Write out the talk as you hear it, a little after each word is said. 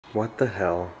What the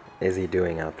hell is he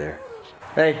doing out there?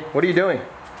 Hey, what are you doing?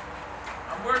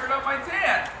 I'm working on my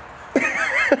tan.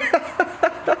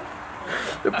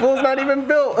 The pool's not even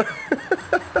built.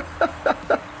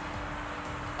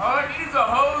 All I need is a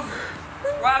hose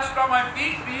splashed on my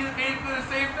feet and he's made for the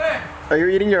same thing. Are you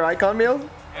eating your icon meals?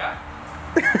 Yeah.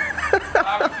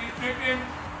 Barbecue chicken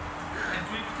and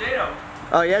sweet potato.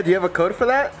 Oh yeah, do you have a code for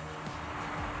that?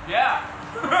 Yeah.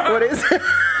 What is it?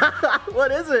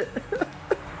 What is it?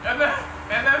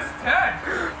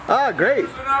 MS10. Ah, great.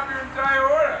 Percent off your entire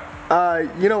order.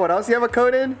 You know what else you have a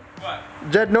code in? What?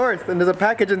 Jed North, and there's a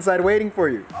package inside waiting for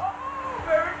you. Oh,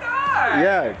 very nice.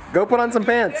 Yeah, go put on some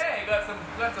pants. Yeah, got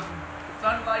some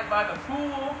sunlight by the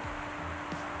pool.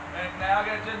 And now I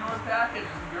got a Jed North package.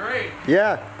 It's great.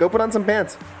 Yeah, go put on some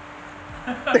pants.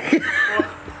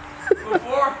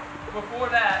 Before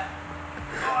that,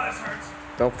 oh, this hurts.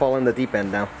 Don't fall in the deep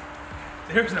end now.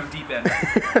 There's no deep end.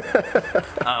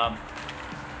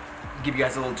 Give you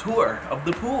guys a little tour of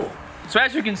the pool. So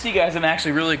as you can see, guys, I'm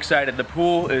actually really excited. The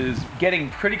pool is getting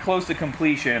pretty close to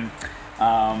completion.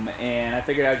 And I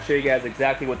figured I'd show you guys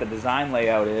exactly what the design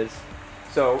layout is.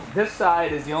 So this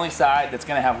side is the only side that's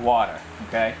gonna have water,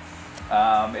 okay?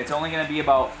 It's only gonna be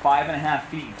about 5.5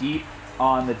 feet deep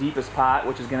on the deepest part,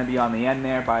 which is gonna be on the end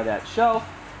there by that shelf.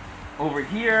 Over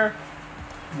here,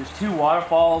 there's 2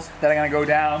 waterfalls that are gonna go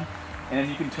down, and then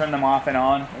you can turn them off and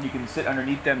on, and you can sit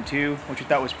underneath them too, which I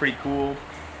thought was pretty cool.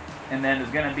 And then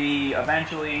there's gonna be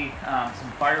eventually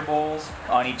some fire bowls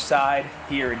on each side,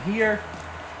 here and here.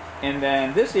 And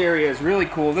then this area is really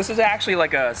cool. This is actually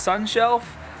like a sun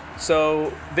shelf,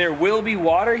 so there will be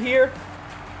water here,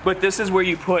 but this is where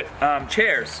you put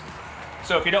chairs.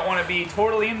 So if you don't wanna be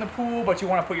totally in the pool, but you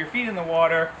wanna put your feet in the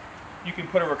water, you can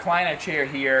put a recliner chair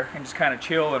here and just kind of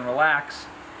chill and relax.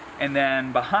 And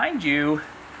then behind you,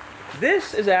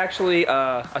 this is actually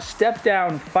a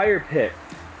step-down fire pit.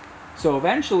 So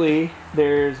eventually,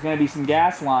 there's gonna be some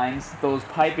gas lines. Those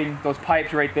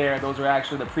pipes right there, those are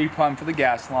actually the pre-plumb for the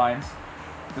gas lines.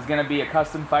 There's gonna be a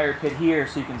custom fire pit here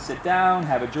so you can sit down,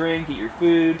 have a drink, eat your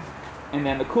food. And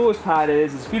then the coolest part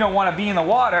is if you don't wanna be in the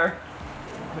water,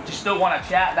 but you still wanna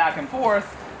chat back and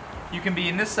forth, you can be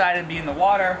in this side and be in the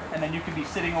water, and then you can be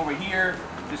sitting over here,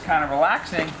 just kind of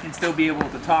relaxing, and still be able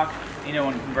to talk, you know,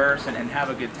 and converse and have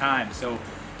a good time. So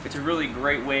it's a really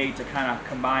great way to kind of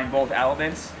combine both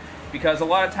elements, because a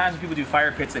lot of times when people do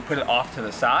fire pits, they put it off to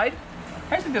the side.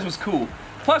 I just think this was cool.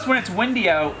 Plus, when it's windy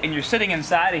out and you're sitting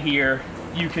inside of here,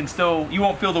 you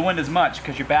won't feel the wind as much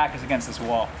because your back is against this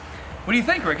wall. What do you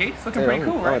think, Ricky? It's looking pretty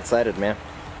cool, right? I'm excited, man.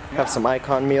 Yeah. Have some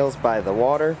icon meals by the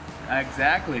water.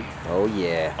 Exactly. Oh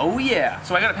yeah. Oh yeah.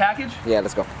 So I got a package? Yeah,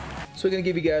 let's go. So we're gonna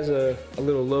give you guys a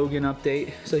little Logan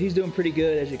update. So he's doing pretty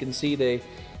good. As you can see, they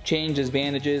changed his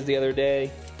bandages the other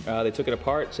day. They took it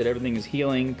apart, said everything is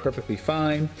healing perfectly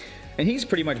fine. And he's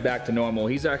pretty much back to normal.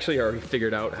 He's actually already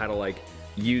figured out how to like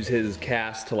use his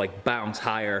cast to like bounce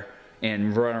higher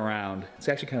and run around. It's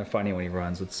actually kind of funny when he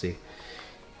runs. Let's see.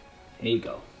 There you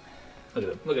go. Look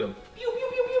at him, look at him. Pew, pew,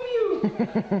 pew,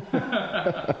 pew, pew.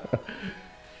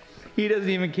 He doesn't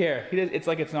even care. It's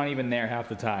like it's not even there half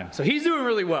the time. So he's doing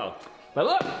really well. But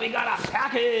look, we got a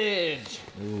package.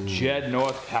 Ooh. Jed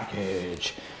North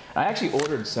package. I actually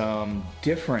ordered some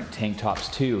different tank tops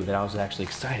too that I was actually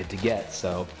excited to get.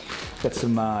 So got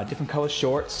some different color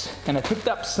shorts, and I picked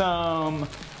up some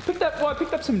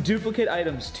duplicate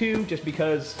items too, just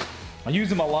because I use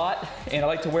them a lot and I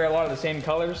like to wear a lot of the same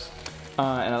colors.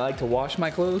 And I like to wash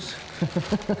my clothes.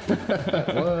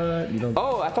 What? You don't...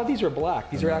 Oh, I thought these were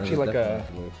black. These are actually like a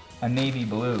navy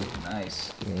blue.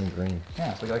 Nice. Green.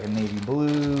 Yeah, so we got like a navy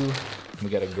blue. We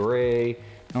got a gray. I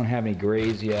don't have any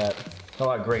grays yet. A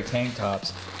lot of gray tank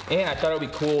tops. And I thought it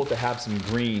would be cool to have some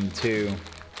green too.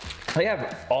 They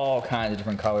have all kinds of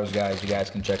different colors, guys. You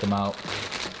guys can check them out.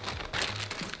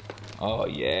 Oh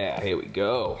yeah, here we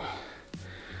go.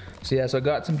 So yeah, so I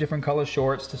got some different color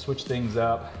shorts to switch things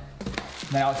up.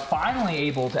 Now I was finally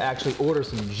able to actually order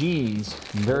some jeans.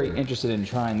 I'm very interested in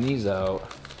trying these out.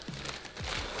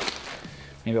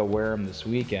 Maybe I'll wear them this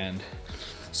weekend.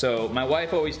 So my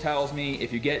wife always tells me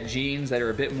if you get jeans that are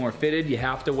a bit more fitted, you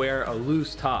have to wear a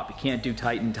loose top. You can't do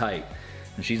tight and tight.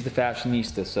 And she's the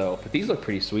fashionista, so. But these look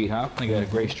pretty sweet, huh? They got a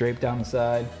gray stripe down the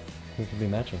side. It could be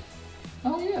matching.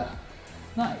 Oh yeah,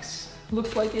 nice.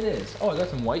 Looks like it is. Oh, I got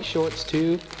some white shorts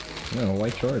too. Yeah,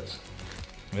 white shorts.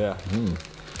 Yeah.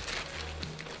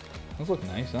 Those look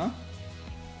nice, huh? I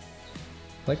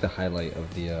like the highlight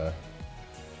of the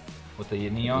with the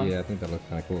neon? Yeah, I think that looks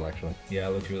kind of cool actually. Yeah,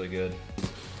 it looks really good.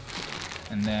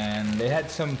 And then they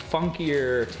had some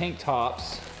funkier tank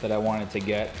tops that I wanted to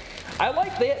get. I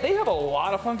like, they have a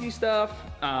lot of funky stuff.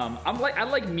 I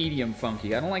like medium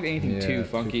funky. I don't like anything too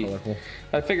funky. Too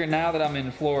I figured now that I'm in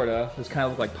Florida, this kind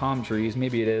of look like palm trees.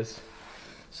 Maybe it is.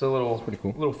 It's a little, pretty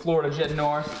cool. Little Florida Jet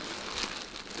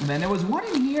North. And then there was one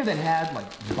in here that had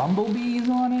like bumblebees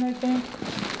on it, I think.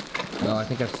 No, I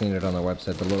think I've seen it on their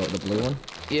website, the blue one.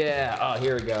 Yeah, oh,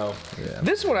 here we go. Yeah.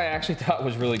 This one I actually thought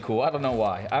was really cool. I don't know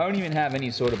why. I don't even have any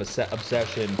sort of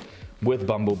obsession with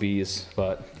bumblebees,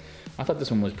 but I thought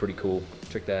this one was pretty cool.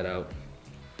 Check that out.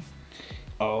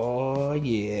 Oh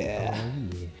yeah.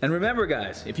 And remember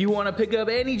guys, if you want to pick up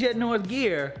any Jet North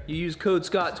gear, you use code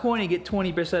SCOTT20, get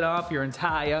 20% off your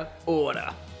entire order.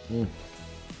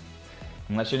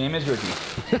 Unless your name is Ricky.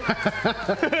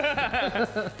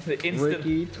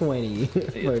 Ricky 20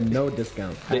 for no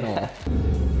discount at all.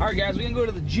 All right guys, we're gonna go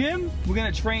to the gym. We're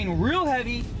gonna train real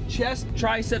heavy, chest,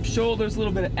 triceps, shoulders, a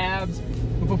little bit of abs.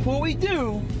 But before we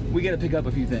do, we gotta pick up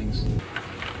a few things.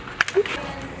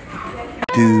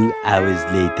 2 hours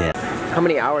later. How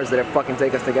many hours did it fucking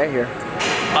take us to get here?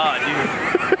 Dude.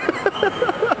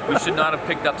 We should not have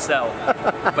picked up Cell,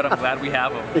 but I'm glad we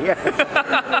have them. Yeah.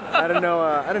 I don't know.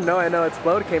 I know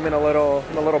Explode came in a little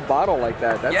bottle like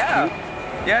that. That's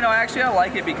cute. Yeah, no, actually I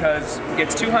like it because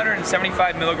it's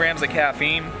 275 milligrams of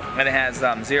caffeine and it has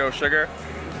 0 sugar.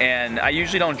 And I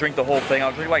usually don't drink the whole thing.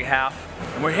 I'll drink like half.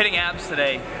 And we're hitting abs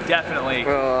today, definitely.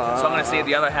 So I'm gonna save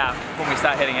the other half when we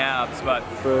start hitting abs. But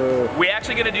we're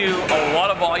actually gonna do a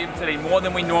lot of volume today, more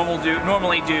than we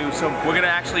normally do. So we're gonna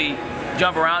actually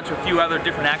jump around to a few other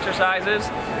different exercises.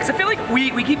 Because I feel like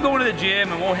we keep going to the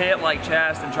gym and we'll hit like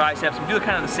chest and triceps and do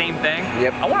kind of the same thing.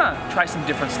 Yep. I wanna try some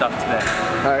different stuff today.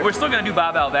 All right. We're still gonna do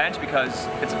barbell bench because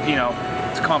it's, you know,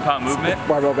 it's a compound movement.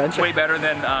 Barbell bench. Way better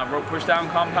than rope push down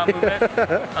compound movement.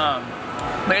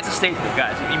 But it's a staple,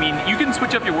 guys. I mean, you can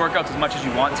switch up your workouts as much as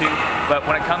you want to, but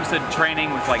when it comes to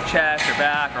training with like chest or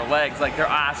back or legs, like there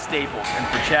are staples. And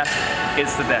for chest,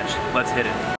 it's the bench. Let's hit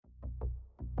it.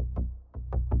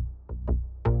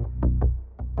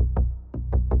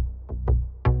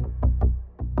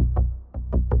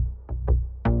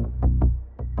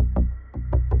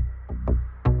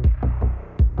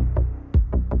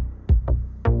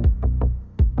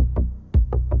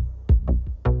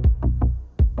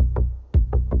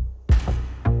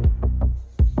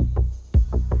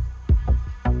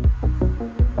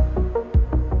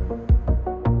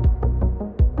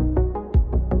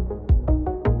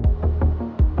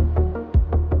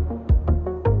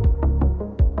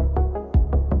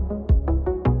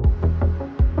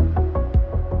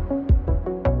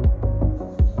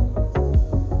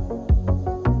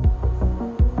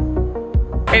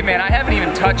 Hey man, I haven't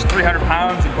even touched 300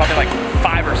 pounds in probably like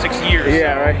 5 or 6 years.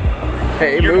 Yeah, so right.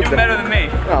 Hey, you're doing better than me.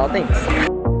 Oh, thanks.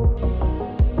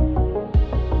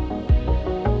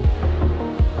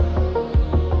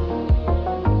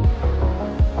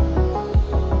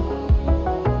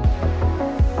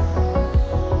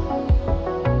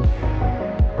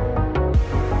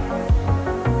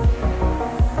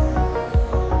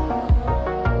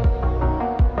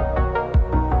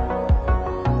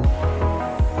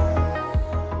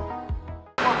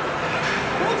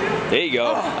 There you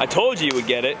go. I told you would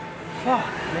get it. Fuck,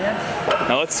 man.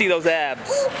 Now let's see those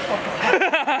abs.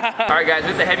 Alright guys,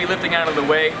 with the heavy lifting out of the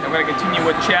way, I'm going to continue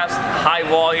with chest, high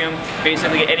volume,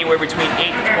 basically anywhere between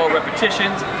 8 to 12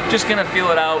 repetitions. Just going to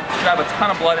feel it out, drive a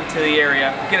ton of blood into the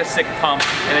area, get a sick pump,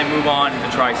 and then move on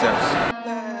to triceps.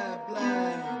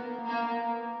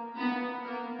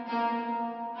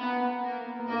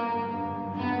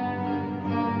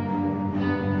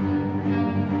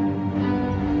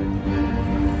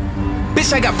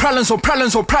 Bitch, I got problems on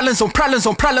problems on problems on problems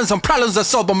on problems on problems. I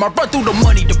solve them. I run through the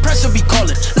money, the pressure be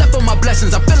calling. Left on my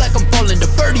blessings, I feel like I'm falling.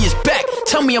 The birdie is back.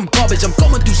 Tell me I'm garbage, I'm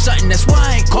going through something, that's why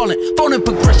I ain't calling. Phone and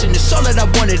progression, it's all that I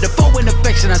wanted. The phone in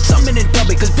affection, I summon and dub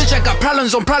it. Cause bitch, I got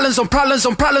problems on problems on problems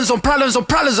on problems on problems on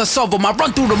problems. I solve them. I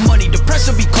run through the money, the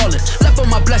pressure be calling. Left on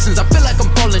my blessings, I feel like I'm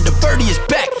falling. The birdie is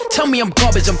back. Tell me I'm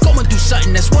garbage, I'm going through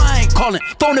something, that's why I ain't calling.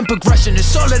 Phone and progression,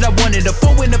 it's all that I wanted. The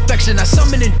phone in affection, I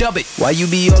summon and dub it. Why you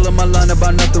be all in my line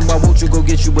about nothing? Why won't you go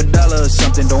get you $1 or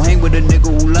something? Don't hang with a nigga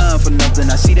who lying for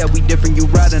nothing. I see that we different, you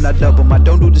riding, I double. I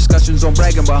don't do discussions on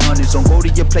bragging about hundreds. Don't go to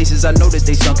your places, I know that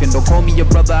they sunken. Don't call me your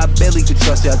brother, I barely could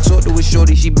trust it. I talked to a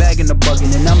shorty, she bagging the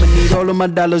bugging. And I'ma need all of my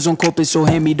dollars on corporate, so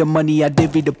hand me the money, I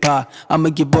divvy the pie. I'ma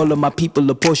give all of my people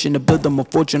a portion to build them a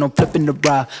fortune on flipping the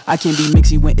ride. I can't be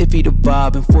mixy when iffy the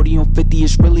vibe, and 40 on 50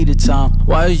 is really the time.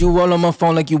 Why is you all on my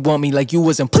phone like you want me, like you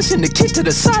wasn't pushing the kid to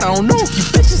the side? I don't know if you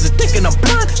bitches are thinking thinking I'm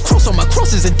blind. Cross on my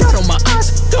crosses and doubt on my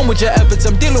eyes. Done with your efforts,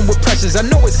 I'm dealing with pressures. I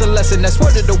know it's a lesson, that's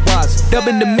word of the wise.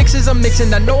 Dubbing the mixes I'm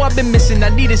mixing, I know I've been missing. I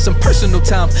needed some personal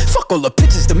time. Fuck all the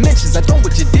pictures, dimensions. I don't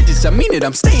with your digits, I mean it,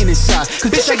 I'm staying inside.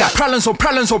 Cause bitch, I got problems on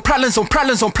problems on problems on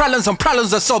problems on problems on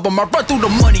problems. I solve them. I run through the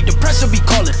money, the pressure be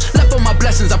calling. Left on my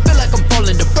blessings, I feel like I'm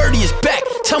falling. The birdie is back.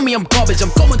 Tell me I'm garbage,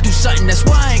 I'm going through something, that's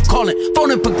why I ain't calling.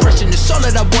 Phone and progression, it's all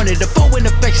that I wanted. The phone and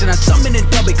affection, I summon and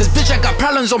dub it. Cause bitch, I got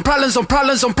problems on problems on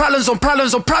problems on problems on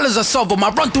problems on problems. I solve them. I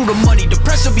run through the money, the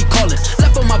pressure be calling.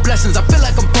 Left on my blessings, I feel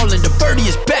like I'm falling. The birdie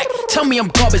is back. Tell me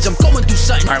I'm garbage, I'm going through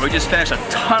something. All right, we just finished a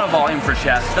ton of volume for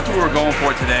chest. That's what we were going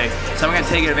for today. So I'm gonna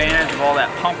take advantage of all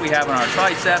that pump we have on our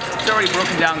triceps. It's already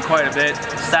broken down quite a bit.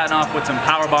 Starting off with some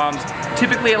power bombs.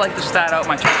 Typically, I like to start out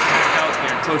my chest workouts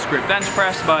here in close grip bench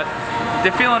press, but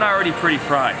they're feeling already pretty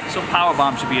fried. So power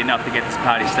bomb should be enough to get this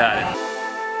party started.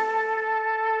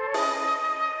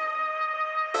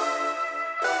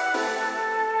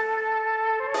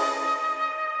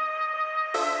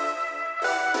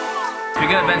 If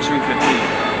you're gonna bench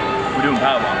 315, we're doing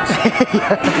power bombs.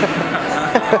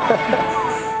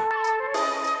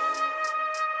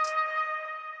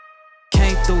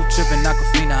 Came through dripping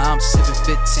Aquafina, I'm sipping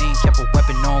 15, kept a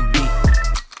weapon on me.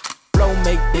 Flow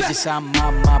make digits, I'm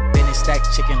on my business, stack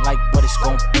chicken like what it's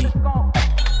gon' be.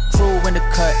 Crew in the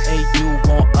cut, AU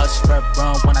want us, red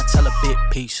run when I tell a bit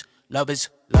peace. Love is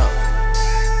love.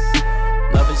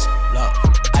 Love is love.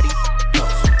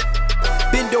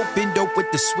 Bendo with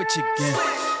the switch again.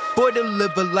 Boy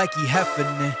deliver like he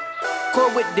heffinin'. Core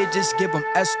with digits, give him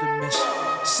estimates.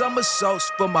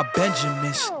 Somersaults for my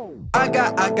Benjamins. I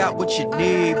got what you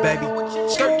need, baby.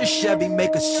 Skirt the Chevy,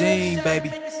 make a scene, baby.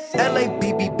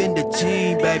 LABB been the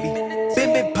team, baby.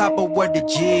 Been Papa, word the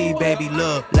G, baby.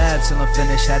 Look, labs till I'm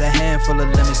finished. Had a handful of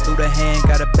lemons through the hand.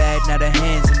 Got a bag, now the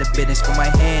hands in the business. For my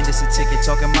hand, it's a ticket.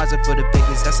 Talking Mazda for the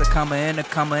biggest. That's a comma and a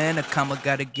comma and a comma.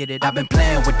 Gotta get it. I've been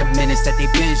playing with the minutes that they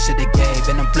been shoulda gave.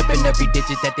 And I'm flipping every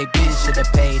digit that they been shoulda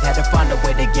paid. Had to find a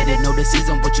way to get it. No, this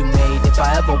isn't what you made. If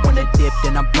I ever wanna dip,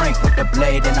 then I'm brink with the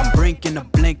blade. And I'm brinking a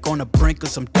blink on the brink of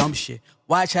some dumb shit.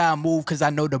 Watch how I move, cause I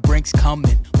know the brink's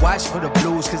coming. Watch for the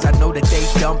blues, cause I know that they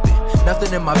dumping.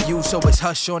 Nothing in my view, so it's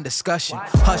hush on discussion.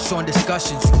 Hush on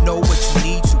discussions, you know what you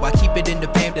need to. I keep it in the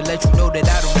fam to let you know that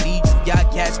I don't need you.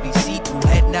 Y'all cats be see-through,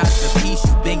 heading out to peace.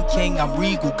 You been king, I'm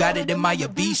regal, got it in my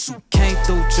Abisu. Came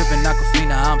through dripping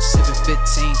Aquafina, I'm sipping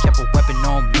 15, kept a weapon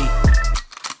on me.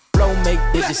 Flow make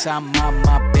digits, I'm on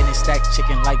my business, stack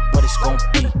chicken like what it's gon'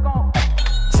 be.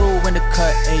 Crew in the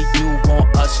cut, AU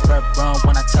want us, red run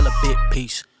when I tell a bit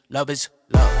peace. Love is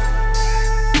love.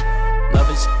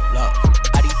 Love is love.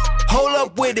 Hold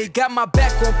up with it, got my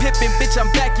back on Pippin, bitch,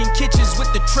 I'm back in kitchens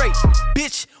with the tray.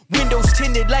 Bitch, windows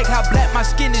tinted like how black my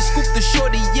skin is. Scoop the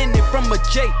shorty in it from a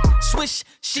J. Swish,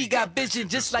 she got vision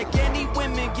just like any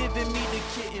women giving me the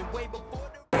kitten way before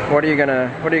the... What are you gonna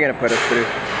put us through?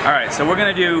 All right, so we're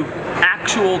gonna do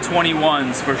actual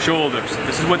 21s for shoulders.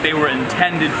 This is what they were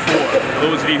intended for. For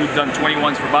those of you who've done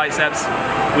 21s for biceps,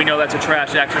 we know that's a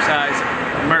trash exercise.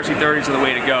 Mercy 30s are the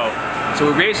way to go. So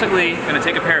we're basically gonna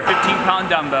take a pair of 15-pound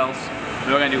dumbbells.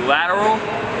 We're gonna do lateral,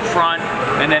 front,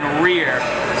 and then rear.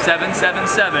 7, 7,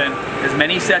 7, as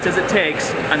many sets as it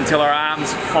takes until our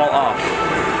arms fall off.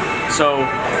 So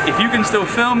if you can still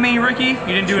film me, Ricky, you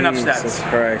didn't do enough sets. Jesus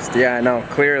Christ. Yeah, I know,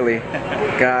 clearly.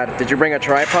 God, did you bring a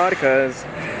tripod? Because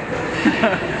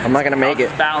I'm not gonna make it.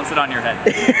 Balance it on your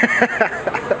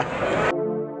head.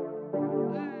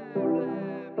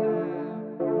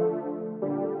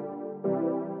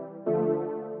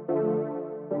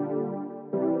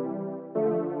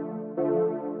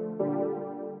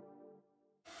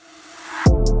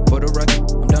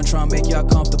 Trying to make y'all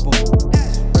comfortable.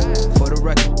 For the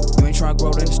record, you ain't trying to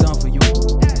grow, then it's done for you.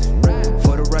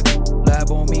 For the record, lab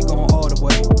on me going all the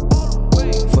way.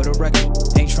 For the record,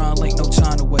 ain't trying to link, no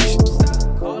time to waste.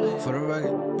 For the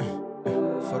record,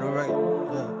 for the record,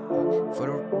 yeah. For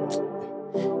the record,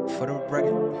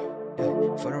 yeah.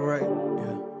 For the record,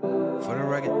 yeah. For the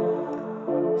record,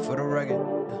 for the record,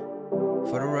 yeah.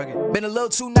 For the record. Been a little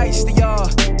too nice to y'all.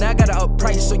 Now I gotta up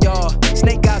price for y'all.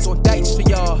 Snake eyes on dice for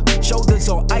y'all. Shoulders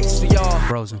on ice for y'all.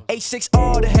 Frozen. 8-6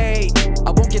 all the hay.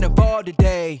 I won't get involved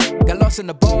today. Got lost in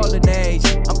the ballin' age.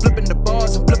 I'm flipping the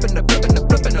bars. I'm flipping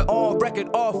the on record,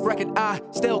 off record. I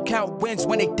still count wins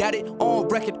when they doubt it. On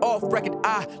record, off record.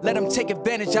 I let them take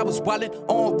advantage. I was wildin'.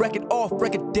 On record, off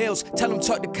record deals. Tell them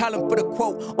talk to Colin for the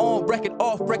quote. On record,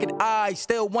 off record. I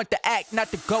still want the act,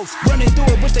 not the ghost. Running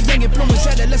through it with the young influence.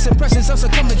 Adolescent presence. I'm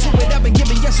succumbing to it. I've been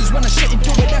giving yeses when I shouldn't do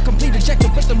it. I complete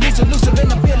ejected with the loser,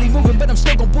 and I'm barely moving, but I'm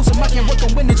still gon' boost 'em. I can't work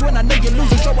on winnings when I know you're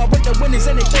losing, so I work the winnings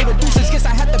and they throw the deuces. Guess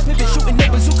I had to pivot, shooting no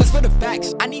bazookas for the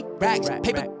facts. I need racks,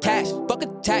 paper, cash, buck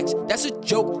attacks. That's a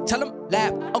joke, tell them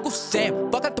laugh. Uncle Sam,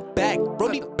 buck out the bag.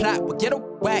 Brody plot, but get a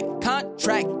whack.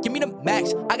 Contract, give me the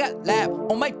max. I got lab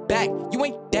on my back. You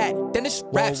ain't that, then it's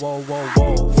raps. Whoa, whoa,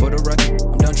 whoa, whoa. For the record,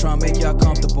 I'm done trying to make y'all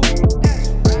comfortable.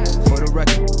 For the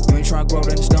record, you ain't trying to grow,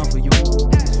 then it's done for you.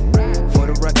 For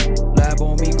the record, lab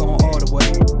on me going all the way.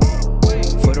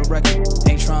 For the record,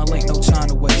 ain't trying to link, no time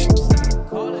to waste.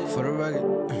 For the record,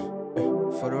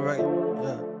 for the record,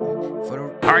 yeah.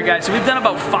 Alright guys, so we've done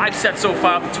about 5 sets so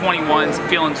far of the 21s,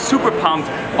 feeling super pumped,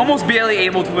 almost barely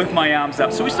able to lift my arms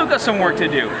up, so we still got some work to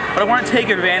do. But I want to take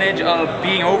advantage of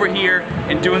being over here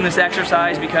and doing this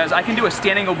exercise because I can do a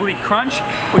standing oblique crunch,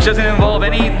 which doesn't involve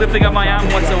any lifting up my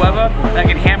arm whatsoever, and I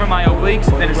can hammer my obliques,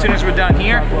 and then as soon as we're done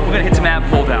here, we're going to hit some ab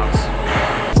pull downs.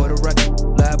 For the record,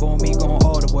 lab on me going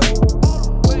all the way.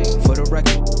 For the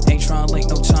record, ain't trying to link,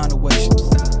 no time to waste.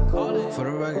 For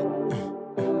the record,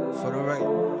 for the record,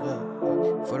 yeah.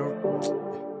 For the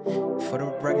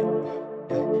record,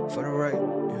 yeah. For the record,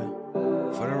 yeah.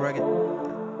 For the record,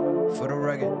 for the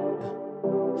record, yeah.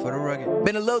 For the record.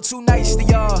 Been a little too nice to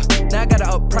y'all. Now I gotta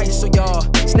up price for y'all.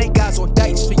 Snake eyes on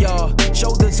dice for y'all.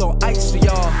 Shoulders on ice for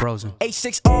y'all. Frozen.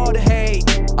 A6 all the hate.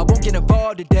 I won't get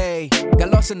involved today. Got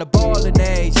lost in the ball and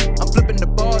age. I'm flipping the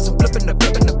bars, I'm flipping the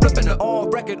on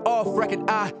record, off record.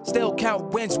 I still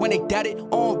count wins when they doubt it.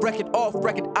 On record, off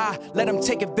record. I let them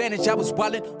take advantage. I was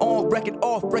wildin'. On record,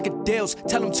 off record deals.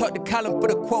 Tell them talk to Colin for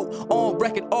the quote. On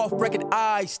record, off record.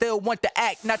 I still want the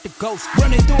act, not the ghost.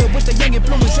 Running through it with the young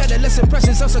influence. Adolescent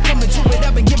presence, I'm succumbing to it.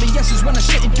 I've been giving yeses when I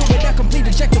shouldn't do it. I complete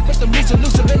ejected with the loser,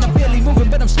 and I'm barely moving,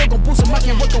 but I'm still gon' boost 'em. I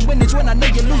can't work on winnings when I know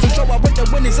you're losing, so I work the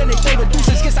winnings and they throw the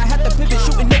deuces. Guess I had to pivot,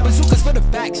 shooting no bazookas for the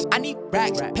facts. I need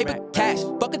racks, paper, cash,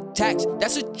 buck attacks.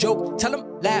 That's a joke, tell them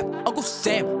laugh. Uncle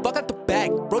Sam, buck out the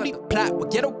bag. Brody plot,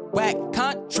 but get a whack.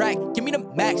 Contract, give me the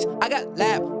max. I got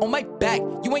lab on my back.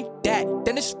 You ain't that,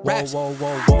 then it's raps. Whoa,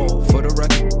 whoa, whoa, whoa. For the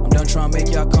record, I'm done trying to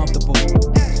make y'all comfortable.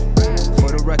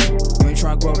 For the record, you ain't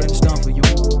trying to grow, then it's done for you.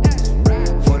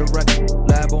 For the record,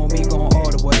 lab on me going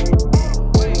all the way.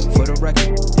 For the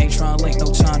record, ain't trying to link, no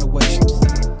time to waste.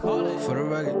 For the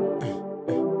record,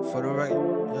 for the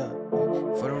record, yeah.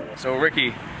 For the... So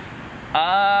Ricky,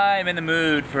 I'm in the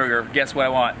mood for guess what I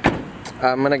want.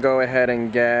 I'm gonna go ahead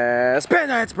and guess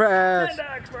Panda Express.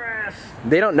 Panda Express.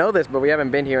 They don't know this, but we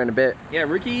haven't been here in a bit. Yeah,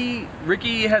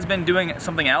 Ricky has been doing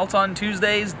something else on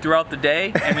Tuesdays throughout the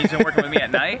day, and he's been working with me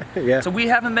at night. Yeah. So we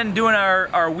haven't been doing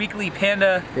our weekly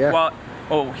Panda. Yeah. While,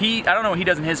 I don't know what he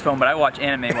does in his phone, but I watch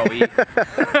anime while we eat.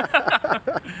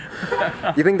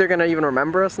 You think they're gonna even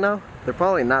remember us now? They're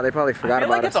probably not. They probably forgot I feel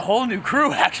about like us. it's a whole new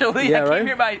crew, actually. Yeah,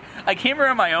 I came here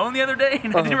on my own the other day,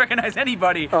 and I didn't recognize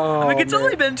anybody. Oh, I'm like, it's man.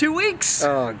 only been 2 weeks.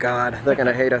 Oh God, they're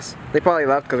gonna hate us. They probably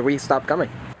left because we stopped coming.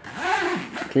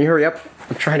 Can you hurry up?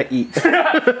 I'm trying to eat.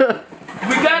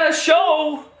 We gotta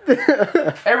show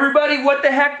everybody what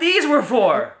the heck these were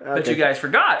for. Okay. But you guys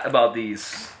forgot about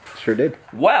these. Sure did.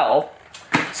 Well,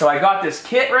 so I got this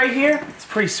kit right here. It's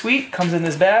pretty sweet. Comes in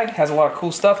this bag. Has a lot of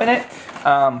cool stuff in it.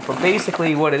 But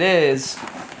basically what it is,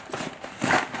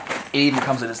 it even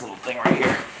comes in this little thing right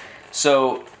here.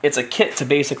 So it's a kit to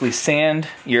basically sand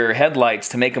your headlights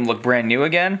to make them look brand new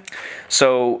again.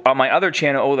 So on my other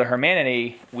channel, Oh the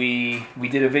Hermanity, we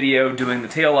did a video doing the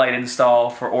taillight install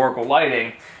for Oracle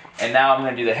Lighting. And now I'm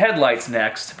gonna do the headlights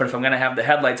next. But if I'm gonna have the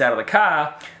headlights out of the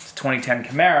car, it's a 2010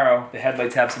 Camaro, the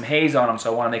headlights have some haze on them,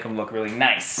 so I wanna make them look really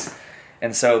nice.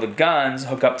 And so the guns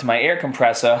hook up to my air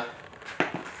compressor.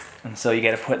 And so you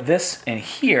gotta put this in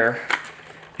here,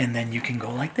 and then you can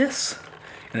go like this.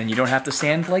 And then you don't have to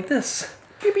sand like this.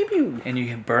 Pew, pew, pew. And you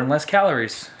can burn less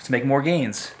calories to make more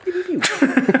gains. Pew, pew, pew.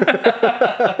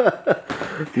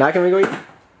 Now can we go eat?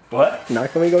 What? Now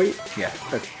can we go eat? Yeah.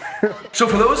 Okay. So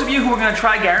for those of you who are gonna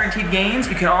try Guaranteed Gains,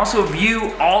 you can also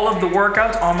view all of the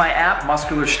workouts on my app,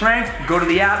 Muscular Strength. Go to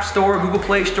the App Store, Google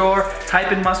Play Store,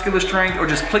 type in Muscular Strength, or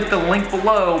just click the link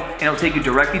below, and it'll take you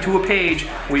directly to a page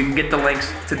where you can get the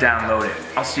links to download it.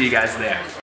 I'll see you guys there.